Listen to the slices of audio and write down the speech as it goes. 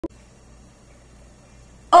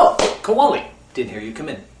Oh, Kowali. Didn't hear you come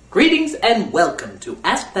in. Greetings and welcome to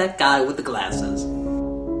Ask That Guy with the Glasses.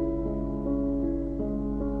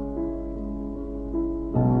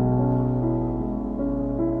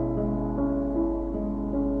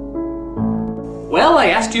 Well,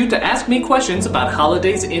 I asked you to ask me questions about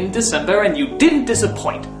holidays in December and you didn't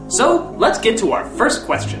disappoint. So, let's get to our first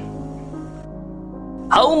question.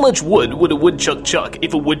 How much wood would a woodchuck chuck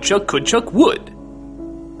if a woodchuck could chuck wood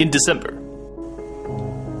in December?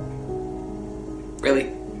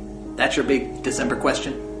 Really? That's your big December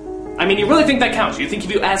question? I mean, you really think that counts? You think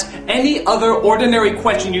if you ask any other ordinary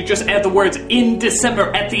question, you just add the words in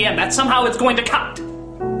December at the end, that somehow it's going to count?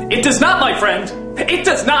 It does not, my friend! It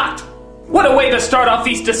does not! What a way to start off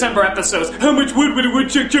these December episodes! How much wood would a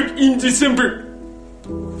woodchuck chuck in December?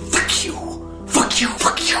 Fuck you! Fuck you!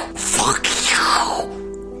 Fuck you! Fuck you!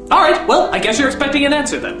 Alright, well, I guess you're expecting an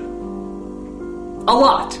answer then. A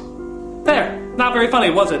lot. There. Not very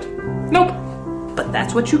funny, was it? Nope. But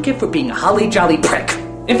that's what you get for being a holly jolly prick.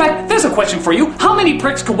 In fact, there's a question for you. How many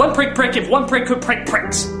pricks could one prick prick if one prick could prick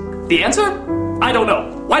pricks? The answer? I don't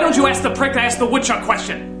know. Why don't you ask the prick to ask the woodchuck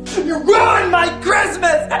question? You ruined my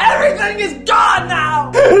Christmas! Everything is gone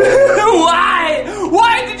now! Why?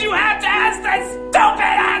 Why did you have to ask that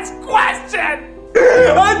stupid-ass question?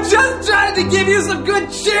 I'm just trying to give you some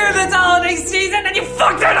good cheer this holiday season and you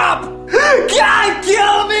fucked it up! God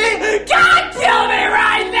kill me! God kill me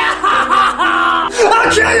right now!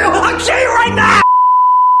 I'll kill you! I'll kill you right now!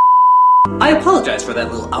 I apologize for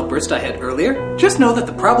that little outburst I had earlier. Just know that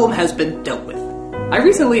the problem has been dealt with. I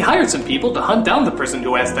recently hired some people to hunt down the person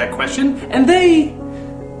who asked that question, and they...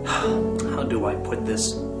 how do I put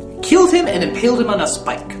this? Killed him and impaled him on a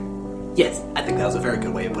spike. Yes, I think that was a very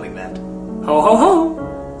good way of putting that. Ho ho ho!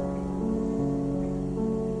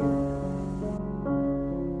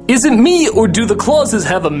 Is it me, or do the Clauses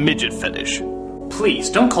have a midget fetish? Please,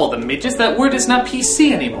 don't call them midgets. That word is not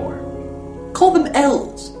PC anymore. Call them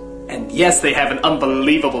elves. And yes, they have an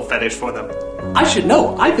unbelievable fetish for them. I should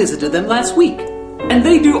know. I visited them last week. And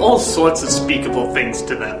they do all sorts of speakable things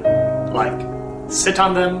to them. Like, sit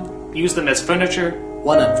on them, use them as furniture.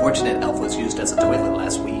 One unfortunate elf was used as a toilet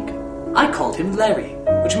last week. I called him Larry,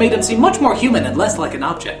 which made him seem much more human and less like an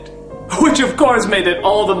object. Which of course made it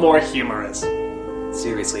all the more humorous.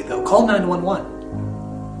 Seriously though, call 911.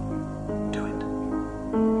 Do it.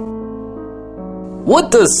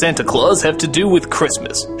 What does Santa Claus have to do with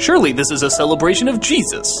Christmas? Surely this is a celebration of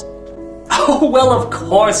Jesus. Oh, well, of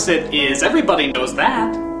course it is. Everybody knows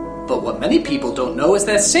that. But what many people don't know is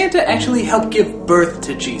that Santa actually helped give birth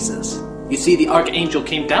to Jesus. You see, the Archangel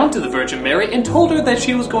came down to the Virgin Mary and told her that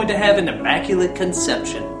she was going to have an immaculate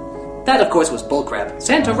conception. That, of course, was bullcrap.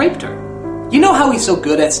 Santa raped her. You know how he's so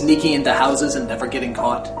good at sneaking into houses and never getting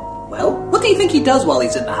caught? Well, what do you think he does while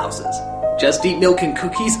he's in the houses? Just eat milk and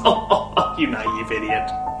cookies? Oh, you naive idiot.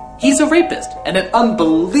 He's a rapist, and an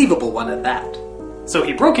unbelievable one at that. So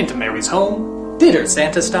he broke into Mary's home, did her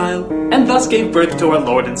Santa style, and thus gave birth to our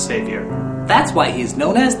Lord and Savior. That's why he's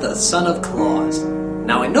known as the Son of Claus.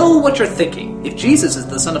 Now I know what you're thinking. If Jesus is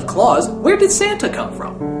the son of Claus, where did Santa come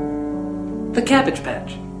from? The Cabbage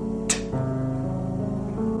Patch.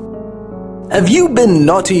 Have you been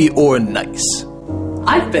naughty or nice?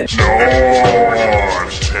 I've been...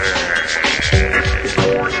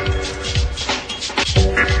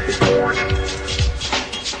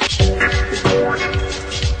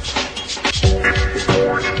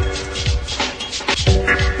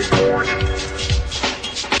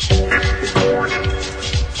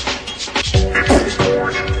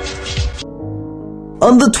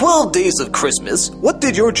 On the 12 days of Christmas, what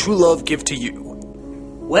did your true love give to you?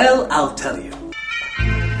 Well, I'll tell you.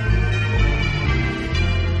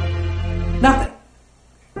 Nothing.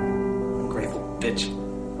 Ungrateful bitch.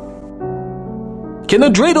 Can a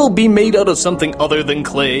dreidel be made out of something other than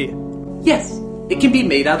clay? Yes, it can be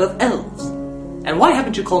made out of elves. And why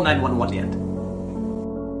haven't you called 911 yet?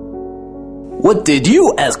 What did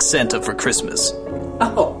you ask Santa for Christmas?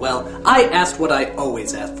 Oh, well, I asked what I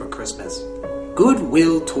always ask for Christmas.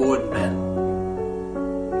 Goodwill toward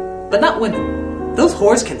men. But not women. Those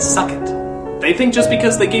whores can suck it. They think just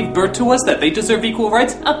because they gave birth to us that they deserve equal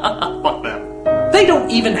rights? Fuck them. They don't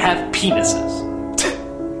even have penises.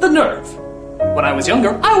 The nerve. When I was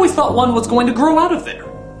younger, I always thought one was going to grow out of there.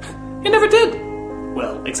 It never did.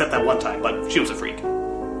 Well, except that one time, but she was a freak.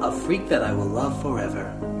 A freak that I will love forever.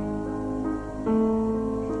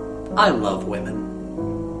 I love women.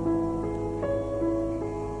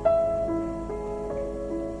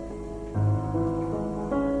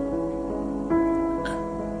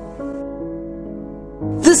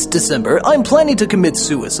 This This December, I'm planning to commit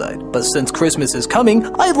suicide, but since Christmas is coming,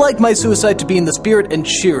 I'd like my suicide to be in the spirit and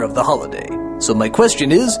cheer of the holiday. So my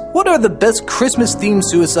question is, what are the best Christmas-themed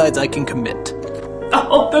suicides I can commit?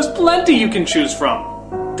 Oh, there's plenty you can choose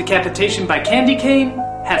from. Decapitation by candy cane,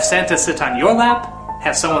 have Santa sit on your lap,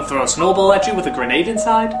 have someone throw a snowball at you with a grenade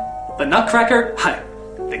inside, the Nutcracker, I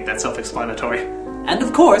think that's self-explanatory. And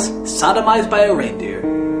of course, sodomized by a reindeer.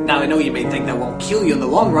 Now I know you may think that won't kill you in the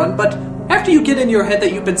long run, but after you get in your head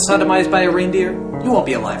that you've been sodomized by a reindeer, you won't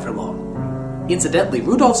be alive for long. Incidentally,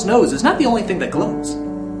 Rudolph's nose is not the only thing that glows.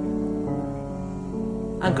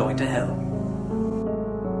 I'm going to hell.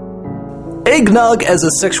 Eggnog as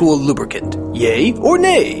a sexual lubricant, yay or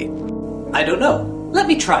nay? I don't know. Let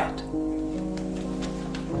me try it.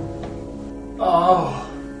 Oh.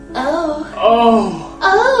 Oh. Oh.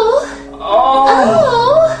 Oh. Oh.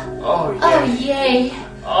 Oh. Oh, yay.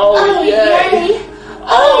 Oh, yay. Yay.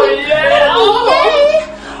 Oh, yay. Oh, yay.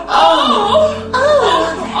 Oh. Oh.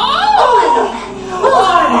 Oh. Oh,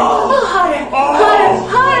 harder. Harder.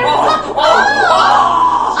 Harder.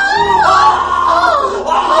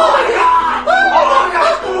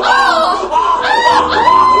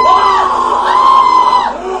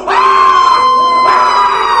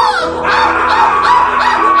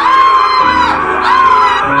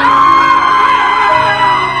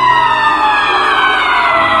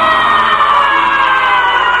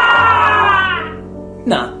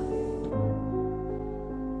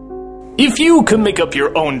 If you could make up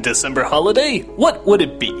your own December holiday, what would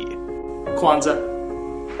it be?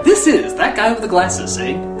 Kwanzaa. This is that guy with the glasses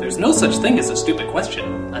saying, there's no such thing as a stupid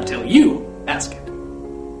question until you ask it.